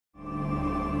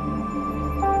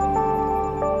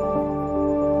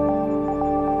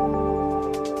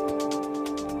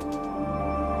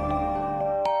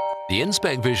The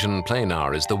InspecVision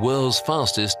Planar is the world's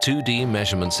fastest 2D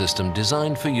measurement system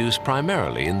designed for use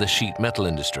primarily in the sheet metal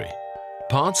industry.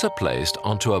 Parts are placed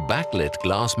onto a backlit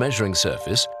glass measuring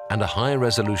surface, and a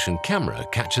high-resolution camera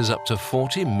catches up to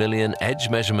 40 million edge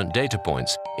measurement data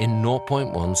points in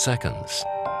 0.1 seconds.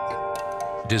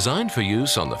 Designed for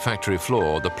use on the factory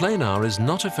floor, the Planar is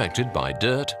not affected by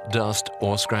dirt, dust,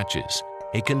 or scratches.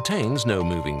 It contains no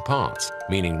moving parts,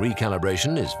 meaning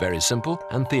recalibration is very simple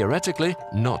and theoretically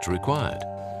not required.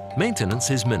 Maintenance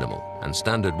is minimal, and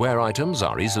standard wear items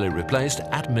are easily replaced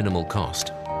at minimal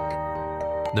cost.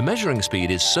 The measuring speed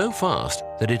is so fast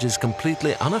that it is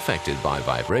completely unaffected by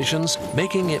vibrations,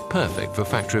 making it perfect for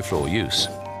factory floor use.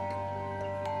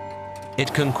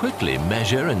 It can quickly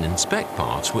measure and inspect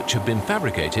parts which have been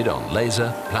fabricated on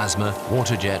laser, plasma,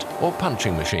 waterjet, or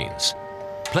punching machines.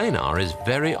 Planar is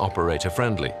very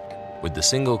operator-friendly. With the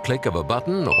single click of a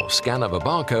button or scan of a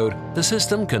barcode, the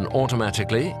system can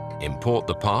automatically import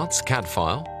the part's CAD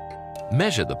file,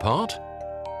 measure the part,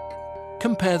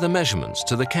 compare the measurements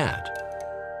to the CAD,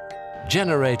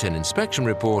 generate an inspection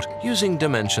report using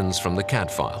dimensions from the CAD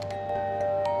file.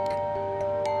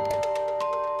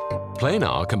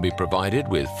 Planar can be provided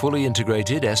with fully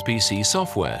integrated SPC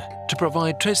software to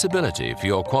provide traceability for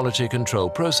your quality control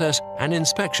process and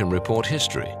inspection report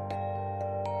history.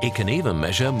 It can even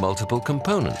measure multiple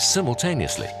components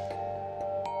simultaneously.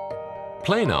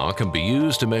 Planar can be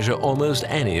used to measure almost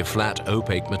any flat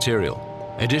opaque material.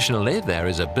 Additionally, there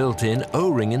is a built-in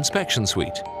O-ring inspection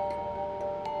suite.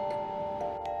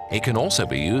 It can also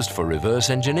be used for reverse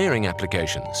engineering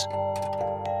applications.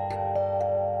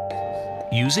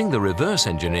 Using the reverse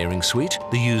engineering suite,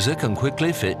 the user can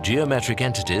quickly fit geometric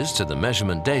entities to the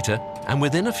measurement data, and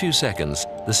within a few seconds,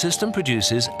 the system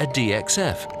produces a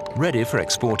DXF, ready for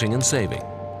exporting and saving.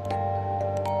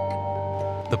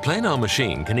 The Planar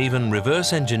machine can even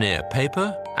reverse engineer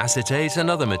paper, acetate, and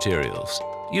other materials,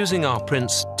 using our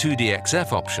Print's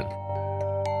 2DXF option.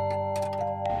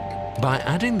 By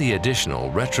adding the additional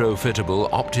retrofittable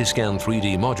OptiScan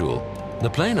 3D module, the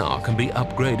Planar can be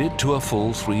upgraded to a full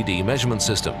 3D measurement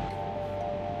system.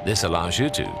 This allows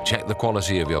you to check the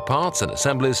quality of your parts and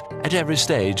assemblies at every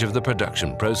stage of the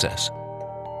production process.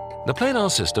 The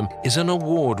Planar system is an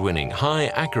award-winning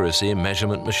high-accuracy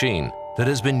measurement machine that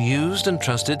has been used and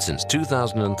trusted since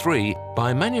 2003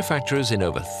 by manufacturers in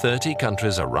over 30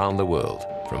 countries around the world,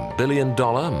 from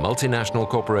billion-dollar multinational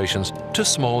corporations to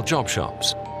small job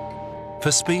shops.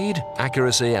 For speed,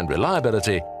 accuracy, and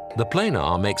reliability, the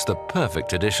Planar makes the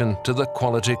perfect addition to the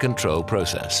quality control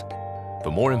process. For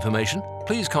more information,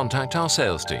 please contact our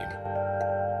sales team.